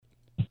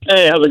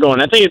Hey, how's it going?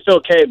 I think it's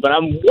okay, but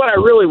what I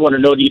really want to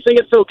know, do you think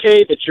it's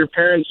okay that your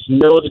parents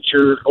know that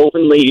you're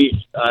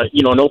openly,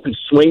 an open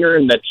swinger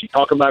and that you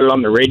talk about it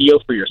on the radio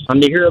for your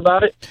son to hear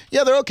about it?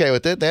 Yeah, they're okay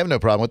with it. They have no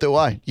problem with it.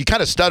 Why? You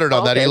kind of stuttered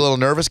on that. Are you a little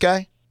nervous,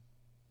 guy?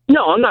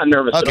 No, I'm not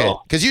nervous at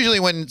all. Because usually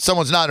when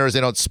someo's not nervous,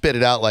 they don't spit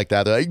it out like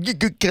that. They're like,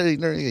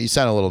 you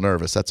sound a little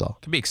nervous, that's all.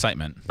 Could be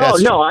excitement.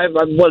 No, I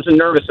wasn't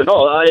nervous at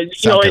all.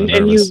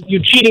 And you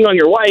cheating on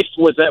your wife,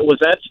 was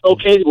that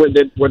okay?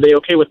 Were they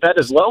okay with that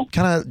as well?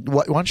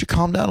 Why don't you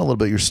calm down a little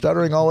bit? You're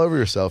stuttering all over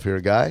yourself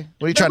here, guy.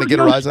 What are you trying to get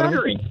a rise out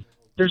of me?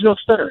 There's no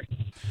stuttering.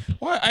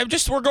 Well,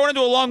 we're going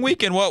into a long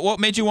weekend. What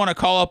made you want to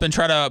call up and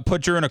try to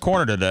put Drew in a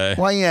corner today?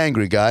 Why are you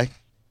angry, guy?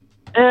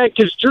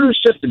 Because Drew's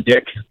just a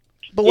dick.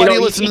 But why do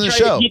you listen to the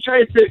show? He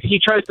tries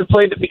to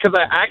play that because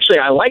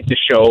I like the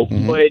show,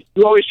 but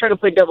you always try to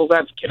play devil's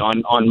advocate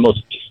on most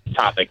of these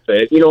topics.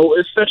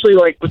 Especially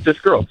like with this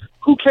girl.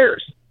 Who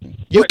cares?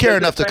 You care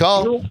enough to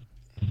call. You?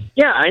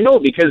 Yeah, I know,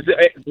 because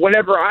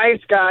whenever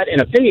I've got an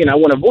opinion, I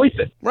want to voice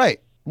it. Right.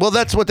 Well,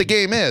 that's what the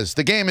game is.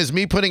 The game is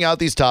me putting out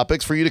these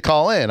topics for you to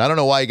call in. I don't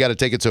know why you got to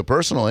take it so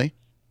personally.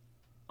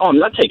 Oh, I'm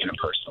not taking it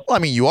personal. Well, I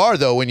mean, you are,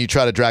 though, when you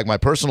try to drag my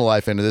personal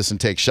life into this and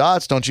take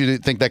shots. Don't you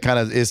think that kind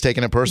of is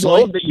taking it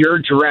personally? Well, that you're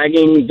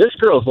dragging this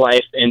girl's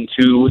life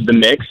into the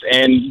mix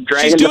and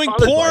dragging She's doing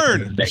the father's porn.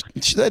 life into the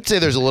mix. I'd say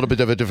there's a little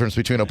bit of a difference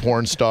between a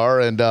porn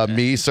star and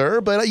me,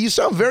 sir, but you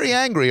sound very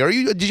angry.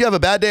 Did you have a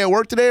bad day at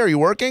work today? Are you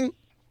working?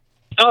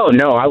 Oh,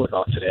 no, I was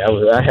off today.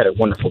 I had a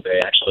wonderful day,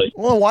 actually.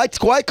 Well, why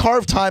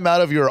carve time out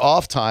of your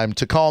off time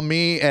to call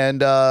me and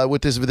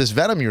with this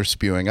venom you're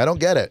spewing? I don't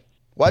get it.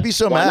 Why be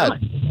so mad? Not?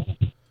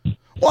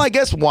 Well, I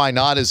guess why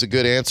not is a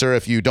good answer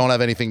if you don't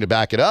have anything to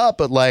back it up.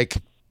 But,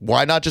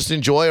 why not just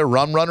enjoy a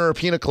rum runner or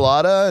pina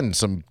colada and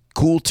some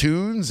cool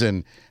tunes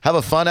and have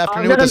a fun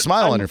afternoon with a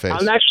smile on your face?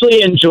 I'm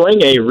actually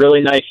enjoying a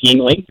really nice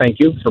Yingling. Thank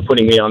you for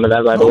putting me onto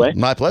that, by the way.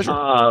 My pleasure.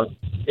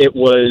 It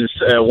was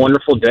a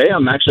wonderful day.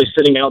 I'm actually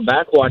sitting out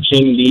back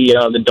watching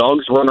the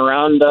dogs run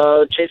around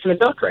chasing a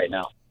duck right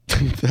now.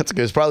 That's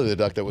good. It's probably the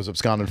duck that was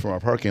absconded from our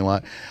parking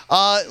lot.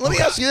 Let me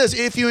ask you this.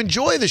 If you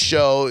enjoy the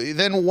show,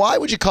 then why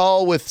would you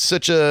call with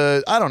such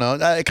kind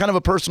of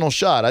a personal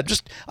shot?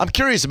 I'm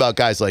curious about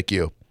guys like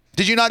you.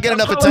 Did you not get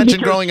enough attention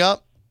growing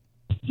up?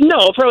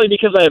 No, probably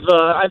because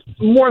I've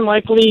more than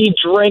likely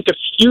drank a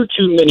few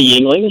too many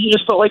Yinglings. You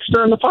just felt like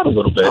stirring the pot a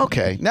little bit.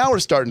 Okay, now we're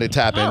starting to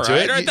tap into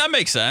it. All right, that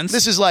makes sense.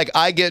 This is like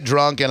I get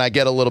drunk and I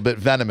get a little bit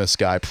venomous,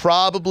 guy.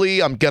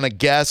 Probably, I'm going to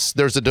guess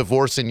there's a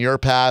divorce in your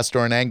past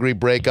or an angry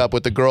breakup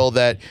with the girl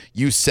that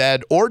you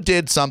said or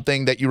did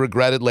something that you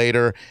regretted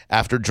later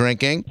after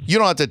drinking. You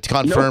don't have to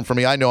confirm for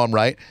me. I know I'm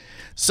right.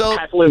 So,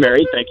 happily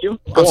married, thank you.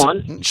 Go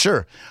on.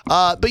 Sure.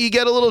 But you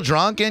get a little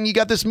drunk and you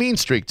got this mean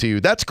streak to you.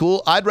 That's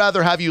cool. I'd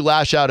rather have you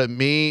lash out at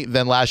me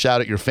than lash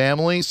out at your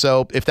family.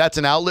 So if that's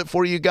an outlet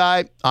for you,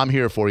 guy, I'm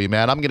here for you,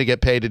 man. I'm going to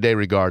get paid today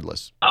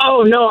regardless.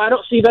 Oh, no, I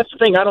don't see. That's the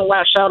thing. I don't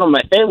lash out on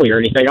my family or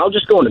anything. I'll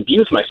just go and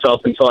abuse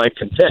myself until I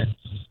consent.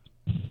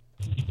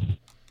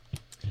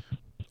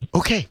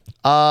 Okay.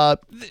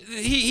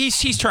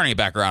 He's turning it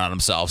back around on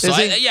himself. So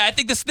I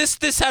think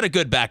this had a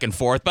good back and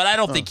forth, but I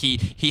don't think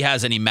he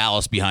has any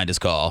malice behind his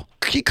call.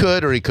 He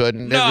could or he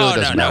couldn't. No,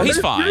 he's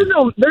fine.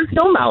 There's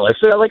no malice.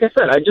 Like I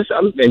said,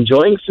 I'm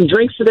enjoying some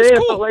drinks today.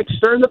 I felt like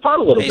stirring the pot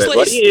a little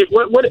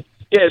bit.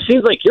 Yeah, it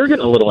seems like you're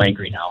getting a little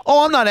angry now.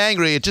 Oh, I'm not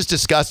angry. It just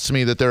disgusts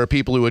me that there are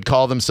people who would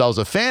call themselves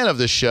a fan of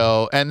the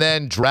show and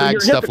then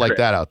drag stuff like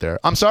that out there.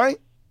 I'm sorry?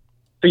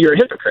 So you're a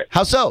hypocrite.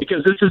 How so?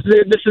 Because this is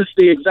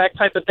the exact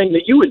type of thing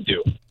that you would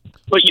do,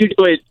 but you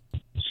do it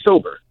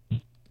sober.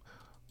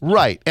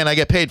 Right, and I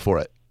get paid for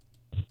it.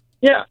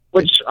 Yeah,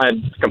 which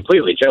I'm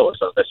completely jealous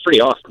of. That's pretty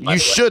awesome. You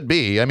should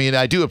be. I mean,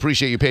 I do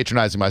appreciate you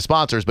patronizing my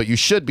sponsors, but you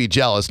should be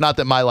jealous. Not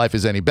that my life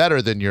is any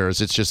better than yours.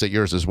 It's just that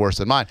yours is worse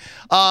than mine.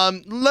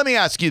 Let me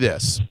ask you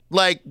this.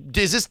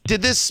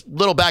 Did this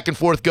little back and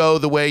forth go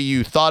the way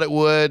you thought it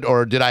would,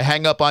 or did I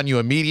hang up on you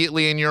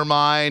immediately in your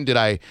mind? Did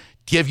I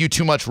give you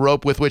too much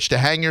rope with which to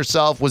hang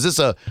yourself? Was this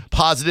a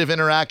positive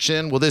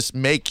interaction? Will this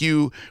make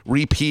you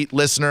repeat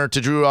listener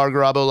to Drew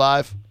Argarabo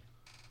Live?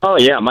 Oh,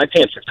 yeah. My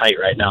pants are tight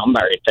right now. I'm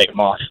about ready to take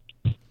them off.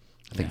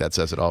 I think that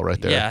says it all right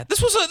there. Yeah,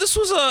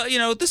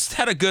 this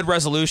had a good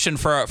resolution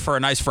for a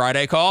nice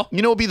Friday call.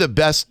 You know what would be the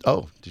best?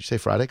 Oh, did you say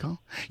Friday call?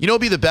 You know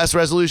what would be the best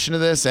resolution of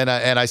this? And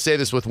I say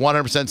this with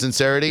 100%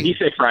 sincerity. Did you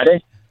say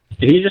Friday?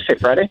 Did he just say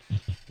Friday?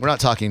 We're not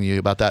talking to you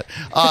about that.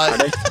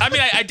 I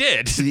mean, I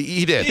did.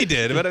 He did. He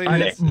did, but I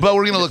mean, but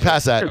we're going to look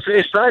past that.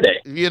 It's Friday.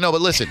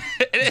 But listen.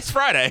 It's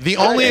Friday. The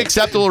only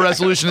acceptable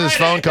resolution of this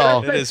phone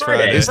call is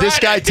this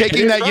guy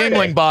taking that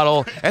Yingling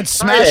bottle and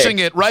smashing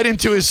it right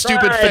into his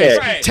stupid face.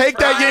 Take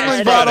that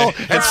Yingling bottle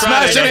and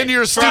smash it into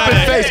your stupid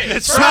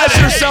face.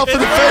 Smash yourself in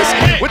the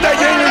face with that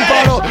Yingling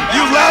bottle.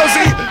 You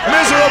lousy,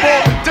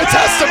 miserable,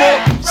 detestable,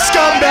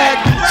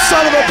 scumbag,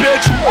 son of a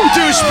bitch,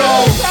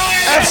 douchebag,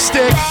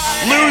 F-stick,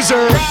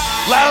 loser,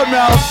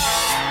 loudmouth.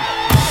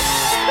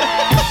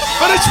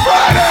 But it's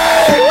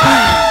Friday!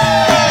 Friday!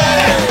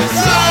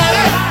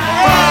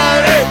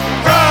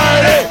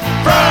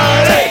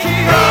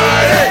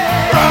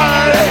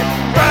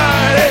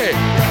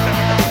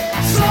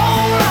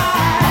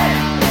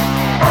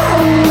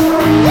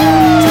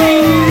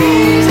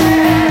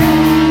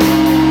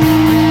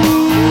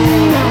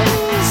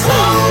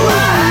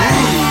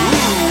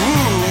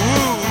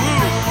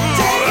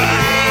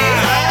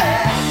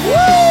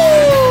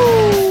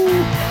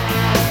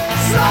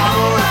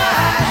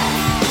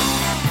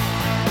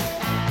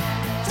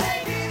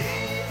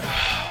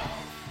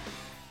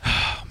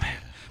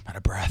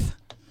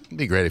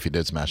 great if he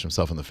did smash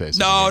himself in the face.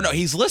 No,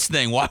 he's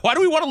listening. Why do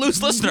we want to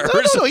lose listeners?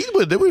 No,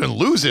 they wouldn't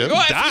lose him.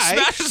 Well, if he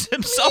smashes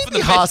himself in the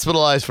He'd be face,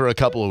 hospitalized for a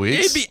couple of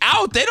weeks. he'd be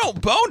out.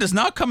 Bone does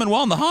not come in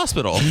well in the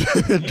hospital.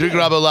 Drew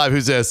Garabo Live.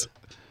 Who's this?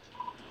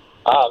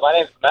 My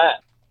name's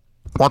Matt.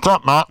 What's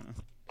up, Matt?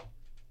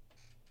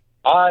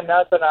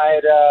 Nothing. I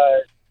had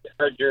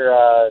heard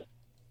your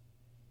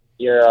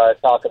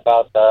talk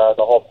about the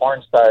whole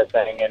porn star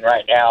thing, and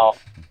right now,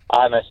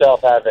 I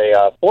myself have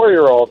a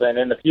 4-year-old, and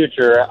in the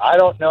future, I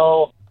don't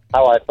know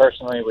how I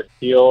personally would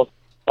feel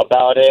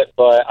about it,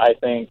 but I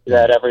think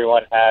that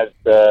everyone has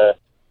the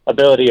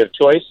ability of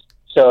choice.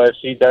 So if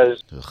she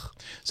does...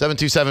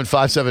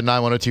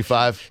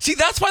 727-579-1025. See,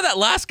 that's why that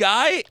last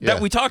guy that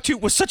we talked to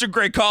was such a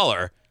great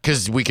caller.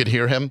 Because we could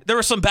hear him. There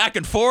was some back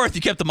and forth.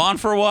 You kept him on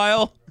for a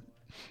while.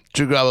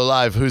 Drew Garabo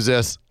Live. Who's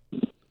this?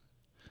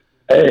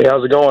 Hey,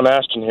 how's it going?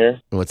 Ashton here.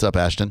 What's up,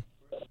 Ashton?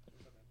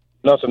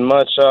 Nothing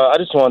much. I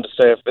just wanted to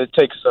say, if it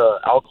takes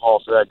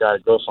alcohol for that guy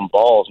to grow some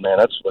balls, man,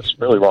 that's what's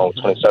really wrong with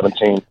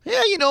 2017.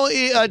 Yeah,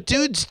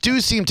 dudes do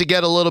seem to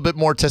get a little bit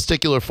more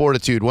testicular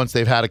fortitude once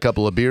they've had a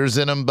couple of beers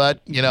in them,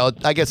 but,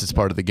 I guess it's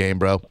part of the game,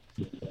 bro.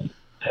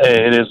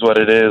 Hey, it is what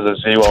it is,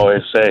 as you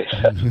always say.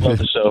 Love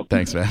the show.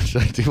 Thanks, man.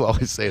 I do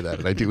always say that,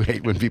 and I do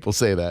hate when people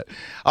say that.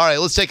 All right,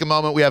 let's take a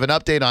moment. We have an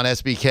update on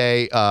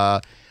SBK.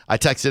 I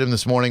texted him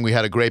this morning. We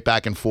had a great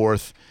back and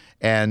forth.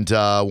 And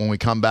when we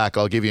come back,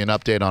 I'll give you an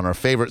update on our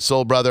favorite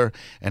soul brother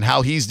and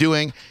how he's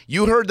doing.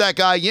 You heard that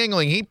guy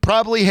Yingling. He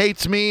probably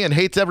hates me and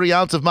hates every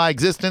ounce of my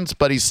existence,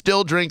 but he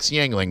still drinks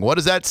Yingling. What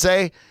does that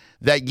say?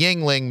 That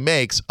Yingling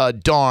makes a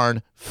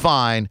darn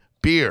fine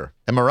beer.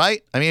 Am I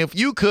right? I mean, if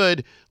you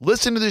could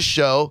listen to this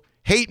show,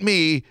 hate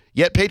me,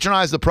 yet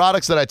patronize the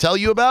products that I tell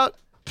you about,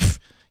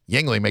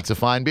 Yingling makes a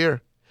fine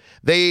beer.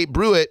 They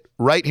brew it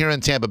right here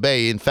in Tampa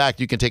Bay. In fact,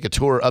 you can take a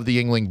tour of the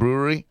Yingling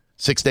Brewery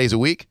 6 days a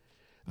week.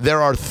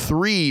 There are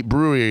 3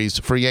 breweries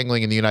for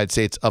Yuengling in the United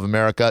States of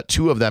America,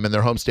 2 of them in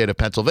their home state of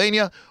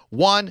Pennsylvania,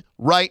 1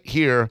 right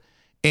here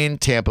in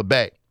Tampa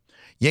Bay.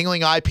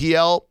 Yuengling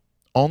IPL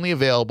only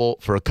available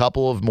for a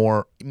couple of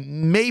more,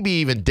 maybe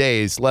even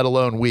days, let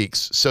alone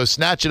weeks. So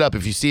snatch it up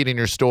if you see it in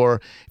your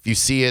store, if you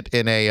see it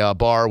in a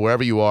bar,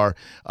 wherever you are.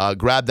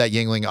 Grab that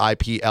Yuengling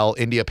IPL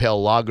India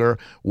Pale Lager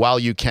while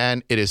you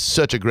can. It is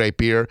such a great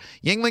beer.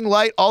 Yuengling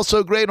Light,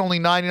 also great, only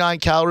 99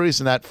 calories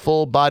and that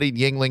full-bodied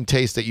Yuengling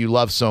taste that you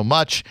love so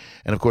much.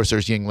 And, of course,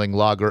 there's Yuengling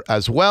Lager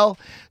as well.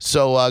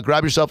 So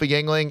grab yourself a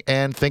Yuengling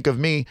and think of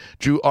me,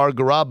 Drew R.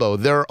 Garabo.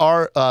 There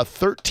are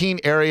 13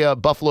 area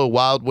Buffalo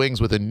Wild Wings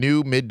with a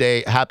new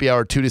midday happy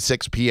hour 2 to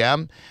 6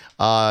 p.m.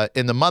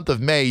 In the month of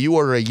May, you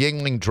order a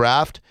Yuengling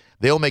draft,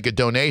 they'll make a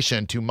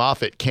donation to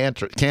Moffitt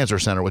Cancer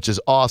Center, which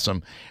is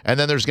awesome. And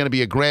then there's going to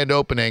be a grand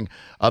opening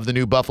of the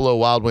new Buffalo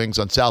Wild Wings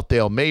on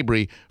Southdale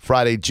Mabry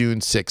Friday, June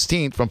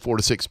 16th from 4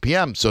 to 6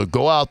 p.m. So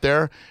go out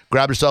there,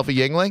 grab yourself a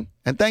Yuengling,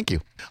 and thank you.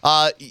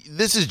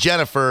 This is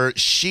Jennifer.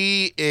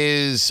 She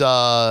is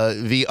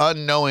the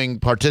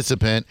unknowing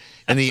participant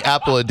in the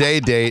Apple a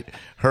Day date.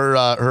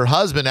 Her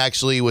husband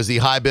actually was the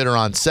high bidder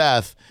on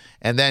Seth.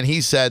 And then he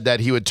said that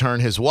he would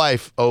turn his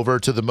wife over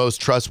to the most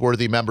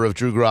trustworthy member of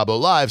Drew Garabo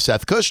Live,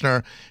 Seth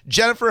Kushner.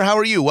 Jennifer, how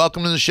are you?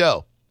 Welcome to the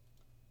show.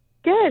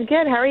 Good.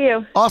 How are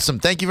you? Awesome.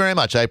 Thank you very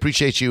much. I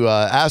appreciate you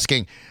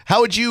asking. How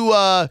would you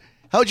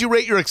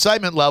rate your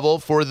excitement level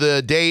for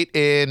the date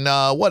in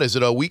what is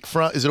it? A week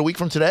from? Is it a week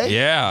from today?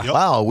 Yeah. Yep.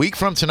 Wow, a week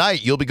from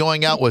tonight, you'll be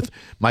going out with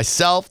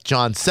myself,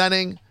 John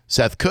Senning,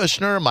 Seth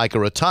Kushner, Micah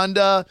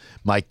Rotunda,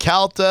 Mike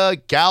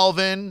Calta,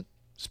 Galvin,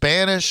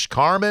 Spanish,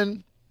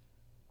 Carmen.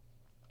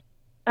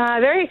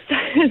 Very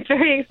excited.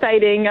 Very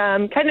exciting.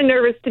 Kind of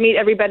nervous to meet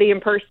everybody in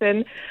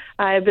person.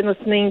 I've been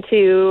listening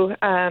to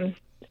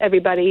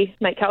everybody,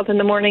 Mike Calta in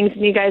the mornings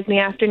and you guys in the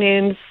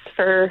afternoons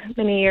for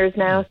many years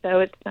now. So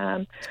it's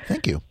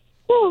thank you.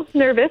 Well,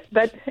 nervous,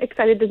 but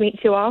excited to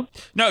meet you all.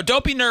 No,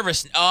 don't be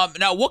nervous.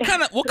 Now, what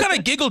kind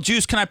of giggle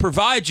juice can I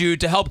provide you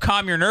to help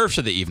calm your nerves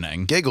for the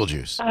evening? Giggle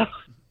juice.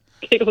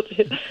 Giggle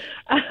juice.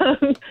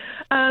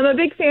 I'm a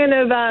big fan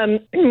of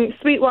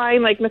sweet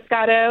wine like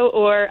Moscato,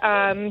 or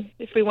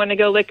if we want to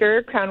go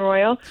liquor, Crown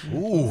Royal.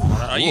 Ooh.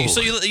 So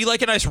you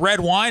like a nice red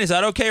wine? Is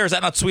that okay, or is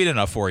that not sweet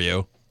enough for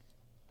you?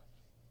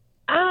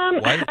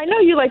 I know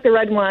you like the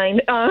red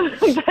wine,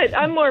 but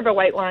I'm more of a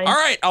white wine. All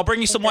right, I'll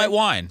bring you some white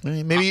wine.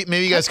 Maybe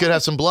you guys could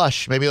have some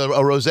blush, maybe a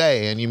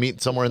rosé, and you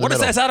meet somewhere in the middle.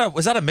 What is that?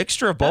 Is that a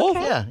mixture of both?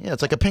 Okay. Yeah,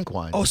 it's like a pink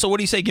wine. Oh, so what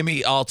do you say?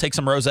 I'll take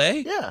some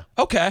rosé? Yeah.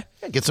 Okay.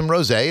 Yeah, get some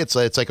rosé. It's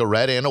like a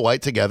red and a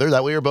white together.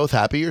 That way you're both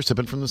happy. You're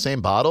sipping from the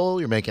same bottle.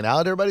 You're making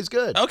out. Everybody's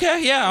good.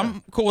 Okay, yeah,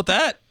 I'm cool with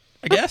that,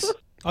 I guess.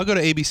 I'll go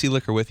to ABC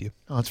Liquor with you.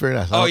 Oh, that's very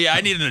nice. Oh, yeah,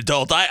 I need an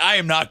adult. I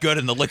am not good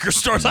in the liquor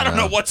stores. I don't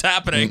know what's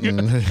happening.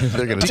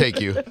 They're going to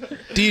take you.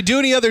 Do you do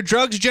any other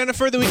drugs,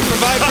 Jennifer, that we can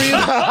provide for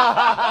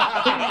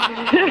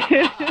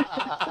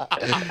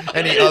you?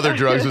 Any other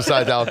drugs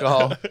besides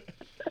alcohol?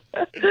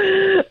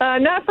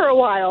 Not for a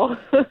while.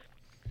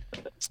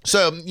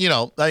 So,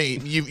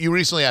 you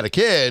recently had a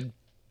kid.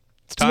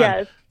 It's time.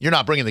 Yes. You're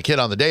not bringing the kid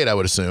on the date, I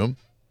would assume.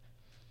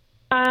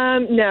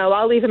 No,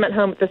 I'll leave him at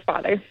home with his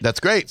father. That's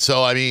great.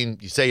 So, I mean,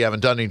 you say you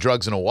haven't done any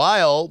drugs in a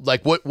while.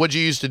 Like, what'd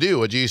you used to do?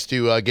 What'd you used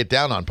to get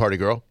down on, party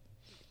girl?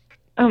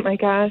 Oh my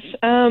gosh.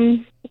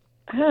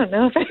 I don't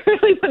know if I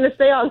really want to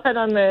say all that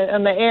on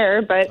the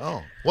air, but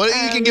Oh, well,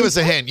 you can give us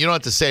a hint. You don't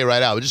have to say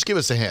right out, but just give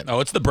us a hint. Oh,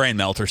 it's the brain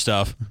melter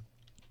stuff.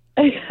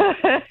 I've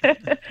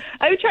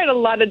tried a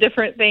lot of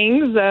different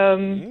things.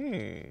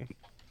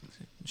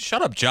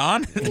 Shut up,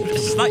 John.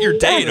 This is not your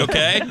date,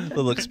 okay? A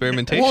little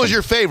experimentation. What was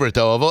your favorite,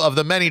 though, of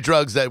the many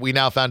drugs that we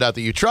now found out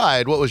that you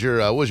tried? What was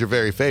your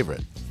very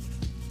favorite?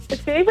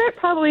 Favorite,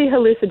 probably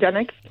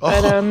hallucinogenics.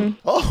 But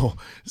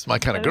This is my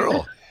kind of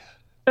girl.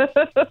 but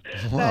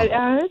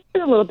it's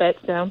been a little bit,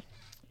 so.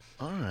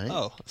 All right.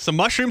 Oh, some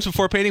mushrooms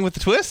before painting with the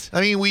twist? I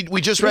mean,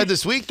 we just read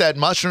this week that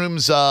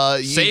mushrooms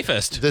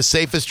Safest. the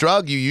safest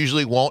drug. You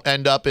usually won't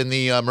end up in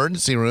the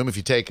emergency room if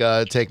you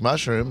take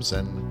mushrooms.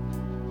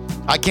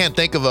 And I can't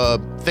think of a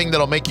thing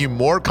that'll make you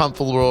more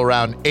comfortable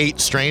around 8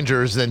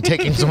 strangers than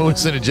taking some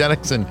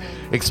hallucinogenics and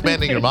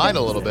expanding your mind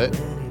a little bit.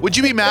 Would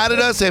you be mad at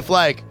us if,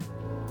 like,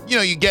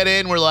 you get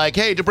in, we're like,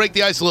 hey, to break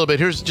the ice a little bit,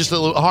 here's just a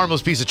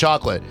harmless piece of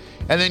chocolate.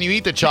 And then you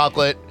eat the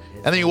chocolate,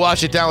 and then you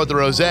wash it down with the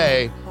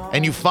rosé,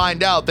 and you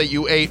find out that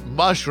you ate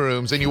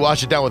mushrooms, and you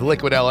wash it down with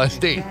liquid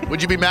LSD.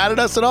 Would you be mad at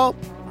us at all?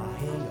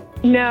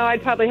 No,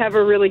 I'd probably have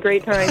a really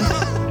great time.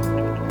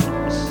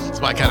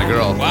 It's my kind of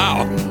girl.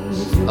 Wow.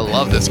 I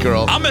love this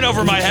girl. I'm in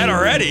over my head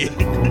already.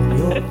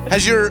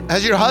 Has your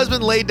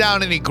husband laid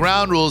down any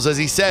ground rules? As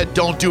he said,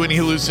 don't do any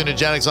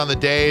hallucinogenics on the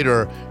date,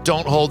 or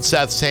don't hold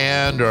Seth's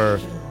hand, or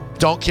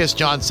don't kiss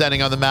John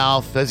Senning on the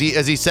mouth. Has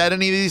he said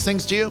any of these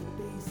things to you?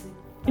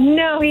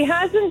 No, he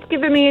hasn't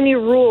given me any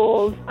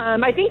rules.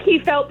 I think he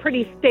felt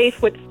pretty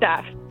safe with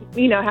Steph,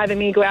 having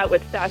me go out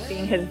with Steph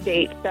being his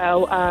date.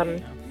 So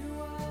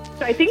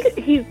I think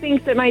he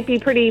thinks it might be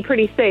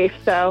pretty safe.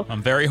 So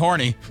I'm very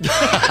horny.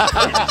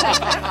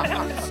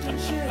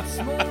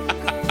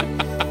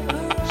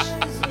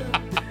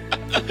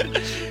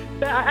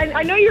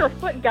 I know you're a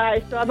foot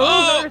guy, so I'm a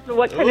little nervous of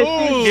what kind of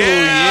shoes.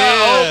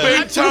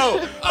 Open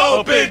toe,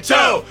 open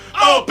toe,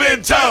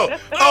 open toe,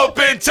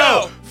 open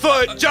toe.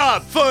 Foot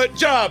job, foot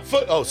job,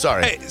 foot. Oh,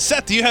 sorry. Hey,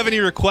 Seth, do you have any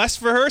requests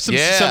for her?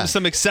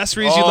 Some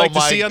accessories Oh, you'd like to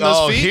see on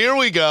those feet? Here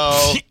we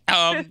go.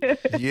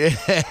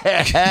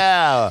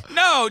 Yeah.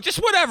 No, just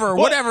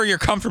whatever you're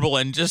comfortable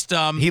in. Just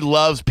He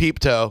loves peep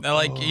toe.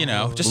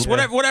 just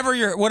whatever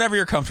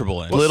you're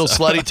comfortable in. Little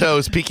slutty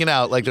toes peeking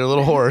out like they're a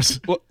little horse.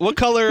 What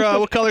color?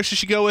 What color should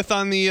she go with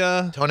on the?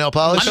 Toenail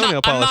polish.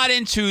 I'm not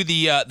into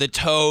the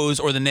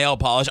toes or the nail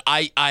polish.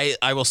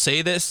 I will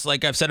say this,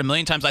 like I've said a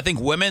million times. I think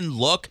women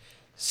look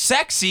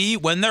sexy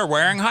when they're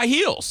wearing high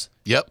heels.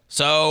 Yep.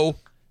 So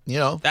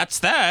that's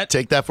that.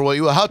 Take that for what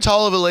you will. How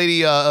tall of a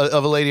lady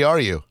are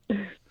you?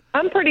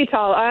 I'm pretty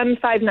tall. I'm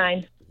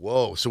 5'9".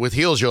 Whoa. So with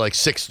heels, you're like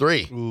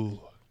 6'3". Ooh.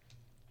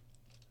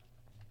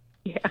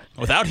 Yeah.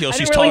 Without heels, I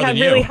she's don't really taller have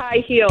than really you.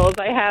 high heels.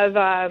 I have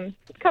a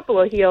couple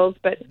of heels,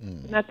 but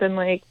nothing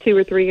like 2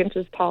 or 3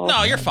 inches tall.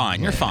 No, you're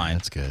fine. You're fine.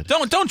 That's good.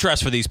 Don't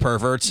dress for these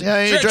perverts.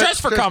 Yeah, dress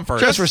for comfort.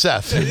 Dress for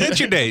Seth. It's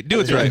your date. Do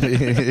it right.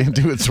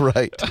 Do it's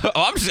right.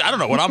 I don't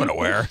know what I'm gonna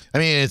wear. I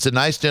mean, it's a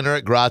nice dinner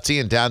at Grazie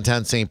in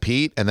downtown St.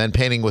 Pete, and then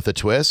painting with a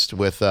twist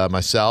with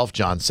myself,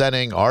 John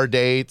Senning, our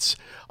dates.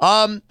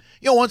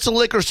 Once the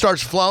liquor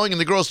starts flowing and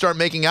the girls start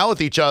making out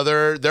with each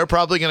other, they're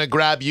probably going to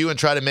grab you and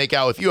try to make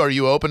out with you. Are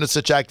you open to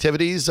such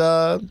activities,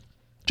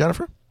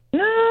 Jennifer?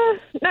 No,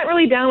 not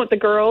really down with the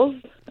girls.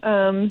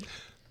 But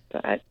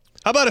How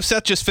about if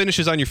Seth just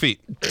finishes on your feet?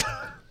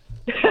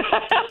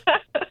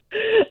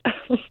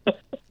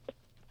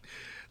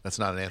 That's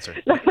not an answer.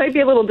 that might be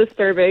a little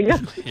disturbing.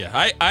 Yeah,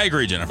 I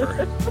agree,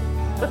 Jennifer.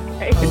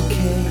 Okay.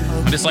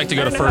 I just like to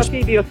go I to don't know first. how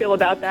you feel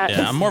about that.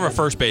 Yeah, I'm more of a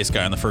first base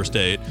guy on the first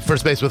date.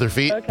 First base with her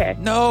feet? Okay.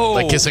 No,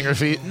 Like kissing her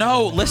feet?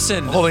 No,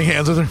 listen. Holding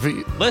hands with her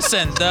feet?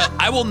 Listen,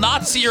 I will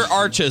not see your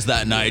arches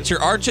that night.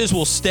 Your arches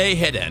will stay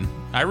hidden.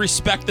 I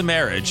respect the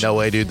marriage. No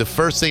way, dude. The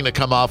first thing to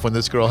come off when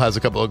this girl has a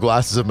couple of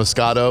glasses of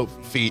Moscato,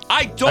 feet.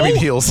 I don't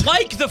heels.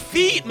 like the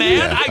feet, man.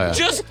 Yeah.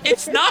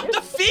 It's not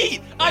the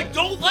feet. I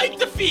don't like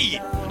the feet.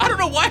 I don't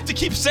know why I have to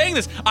keep saying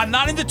this. I'm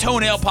not into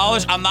toenail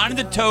polish. I'm not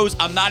into toes.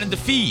 I'm not into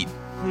feet.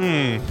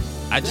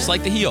 I just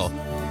like the heel.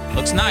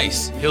 Looks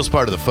nice. Heel's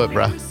part of the foot,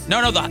 bro.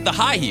 No, the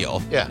high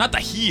heel. Yeah. Not the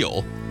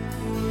heel.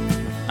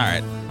 All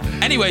right.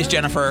 Anyways,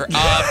 Jennifer.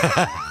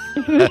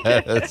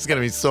 It's going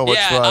to be so much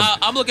fun.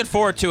 I'm looking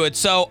forward to it.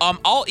 So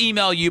I'll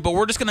email you, but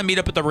we're just going to meet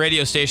up at the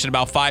radio station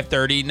about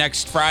 5:30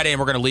 next Friday, and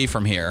we're going to leave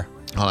from here.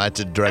 Oh, I had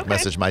to direct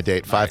message my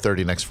date,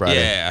 5:30 next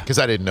Friday. Yeah. Because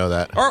I didn't know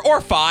that.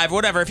 Or 5,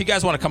 whatever. If you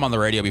guys want to come on the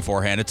radio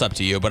beforehand, it's up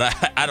to you. But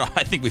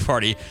I think we've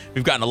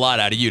gotten a lot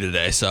out of you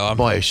today. So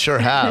Boy, sure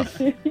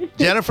have.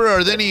 Jennifer,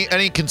 are there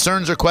any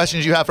concerns or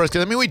questions you have for us?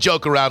 Because, we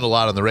joke around a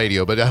lot on the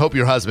radio, but I hope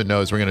your husband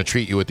knows we're going to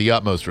treat you with the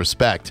utmost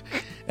respect.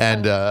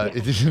 And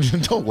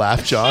don't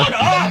laugh, John.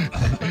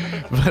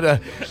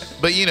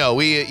 but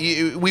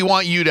we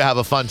want you to have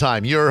a fun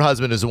time. Your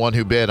husband is the one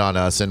who bid on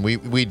us, and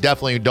we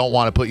definitely don't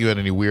want to put you in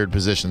any weird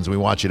positions. We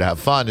want you to have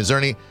fun. Is there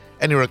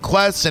any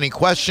requests, any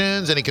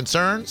questions, any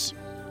concerns?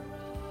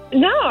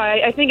 No,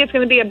 I think it's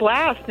going to be a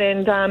blast,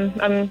 and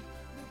I'm,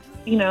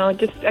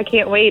 I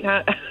can't wait.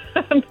 I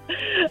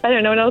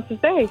don't know what else to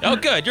say. Oh,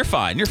 good. You're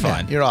fine. You're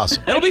fine. You're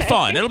awesome. It'll be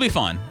fun. It'll be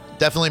fun.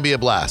 Definitely be a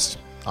blast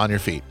on your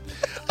feet.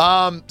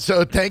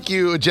 So thank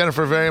you,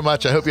 Jennifer, very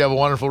much. I hope you have a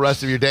wonderful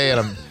rest of your day, and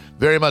I'm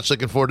very much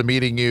looking forward to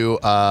meeting you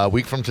a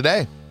week from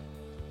today.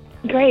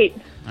 Great.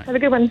 Have a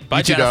good one. Bye,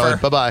 You too, Jennifer. darling.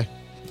 Bye-bye.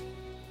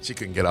 She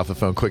couldn't get off the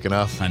phone quick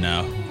enough. I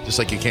know. Just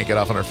like you can't get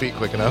off on her feet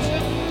quick enough.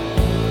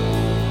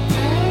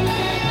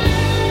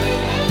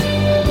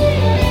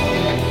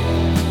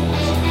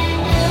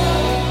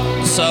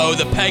 So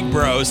the Peg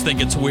Bros think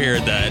it's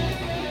weird that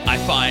I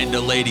find a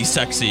lady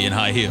sexy in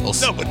high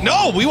heels.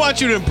 No, we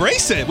want you to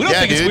embrace it. We don't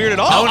think it's dude. weird at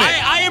all. Oh,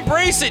 I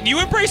embrace it. You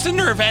embrace the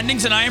nerve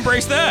endings, and I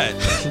embrace that.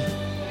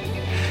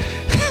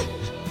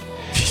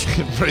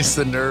 Embrace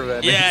the nerve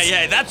endings.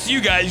 Yeah, that's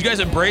you guys. You guys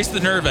embrace the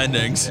nerve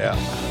endings. Yeah,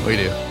 we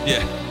do.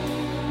 Yeah.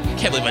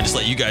 Can't believe I just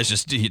let you guys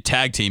just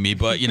tag team me,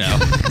 but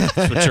that's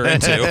what you're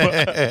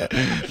into.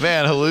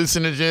 Man,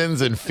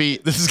 hallucinogens and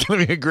feet. This is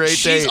going to be a great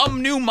She's date. a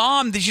new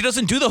mom. She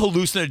doesn't do the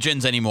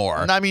hallucinogens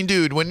anymore. I mean,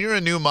 dude, when you're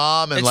a new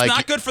mom and It's like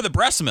not good for the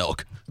breast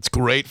milk. it's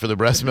great for the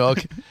breast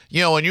milk.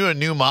 When you're a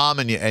new mom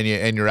and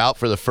you're out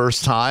for the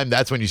first time,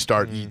 that's when you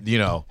start.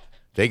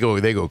 They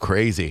go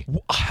crazy.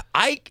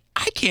 I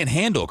can't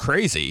handle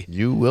crazy.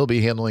 You will be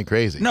handling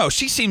crazy. No,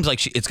 she seems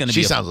like it's going to She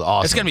be. sounds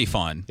awesome. It's going to be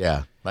fun.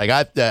 Yeah, like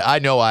I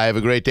know I have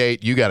a great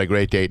date. You got a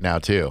great date now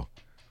too.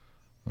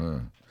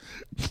 Well,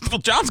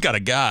 John's got a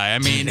guy. I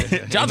mean,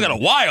 John's got a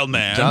wild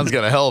man. John's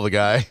got a hell of a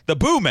guy. the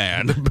boo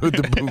man. the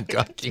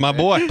bukkake. My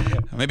boy.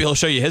 Maybe he'll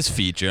show you his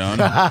feet, Joan.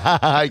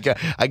 I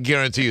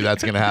guarantee you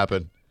that's going to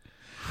happen.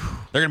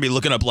 They're going to be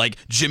looking up like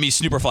Jimmy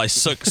Snooperfly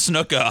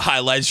Snuka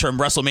highlights from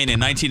WrestleMania in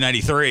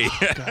 1993.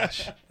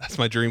 Gosh, that's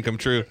my dream come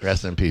true.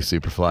 Rest in peace,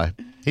 Superfly.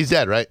 He's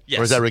dead, right? Yes.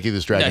 Or is that Ricky the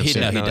Dragon? No, he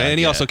Steamboat? died, And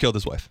he yeah. also killed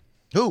his wife.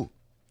 Who?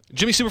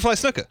 Jimmy Superfly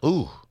Snuka.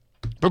 Ooh.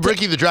 But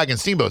Ricky the Dragon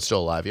Steamboat's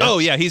still alive, yeah? Oh,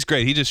 yeah, he's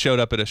great. He just showed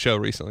up at a show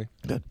recently.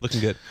 Good. Looking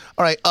good.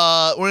 All right,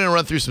 we're going to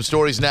run through some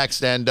stories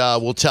next, and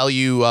we'll tell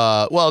you,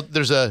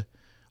 there's a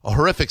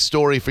horrific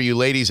story for you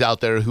ladies out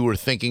there who are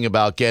thinking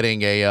about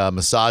getting a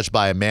massage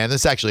by a man.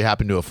 This actually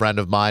happened to a friend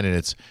of mine, and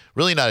it's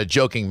really not a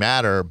joking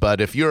matter, but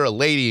if you're a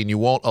lady and you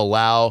won't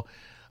allow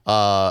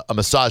a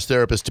massage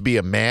therapist to be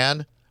a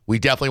man, we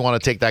definitely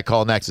want to take that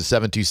call next at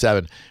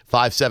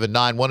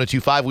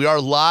 727-579-1025. We are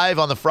live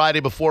on the Friday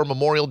before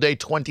Memorial Day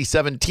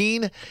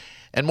 2017,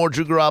 and more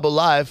Drew Garabo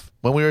live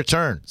when we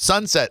return.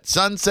 Sunset,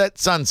 Sunset,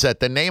 Sunset,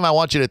 the name I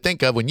want you to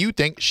think of when you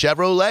think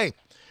Chevrolet.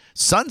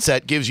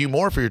 Sunset gives you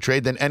more for your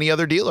trade than any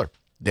other dealer.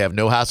 They have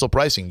no hassle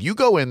pricing. You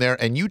go in there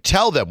and you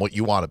tell them what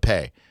you want to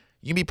pay.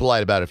 You can be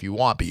polite about it if you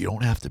want, but you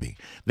don't have to be.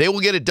 They will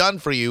get it done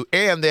for you,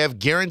 and they have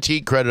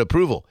guaranteed credit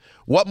approval.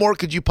 What more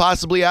could you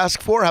possibly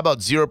ask for? How about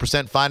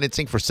 0%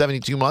 financing for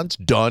 72 months?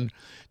 Done.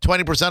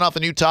 20% off a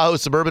new Tahoe,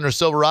 Suburban, or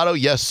Silverado?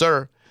 Yes,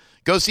 sir.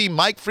 Go see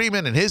Mike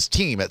Freeman and his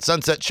team at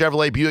Sunset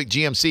Chevrolet Buick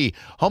GMC,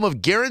 home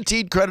of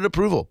guaranteed credit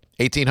approval.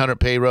 1800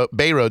 Bay Road,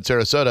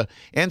 Sarasota,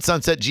 and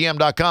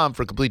sunsetgm.com.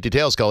 For complete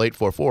details, call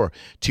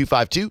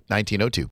 844-252-1902.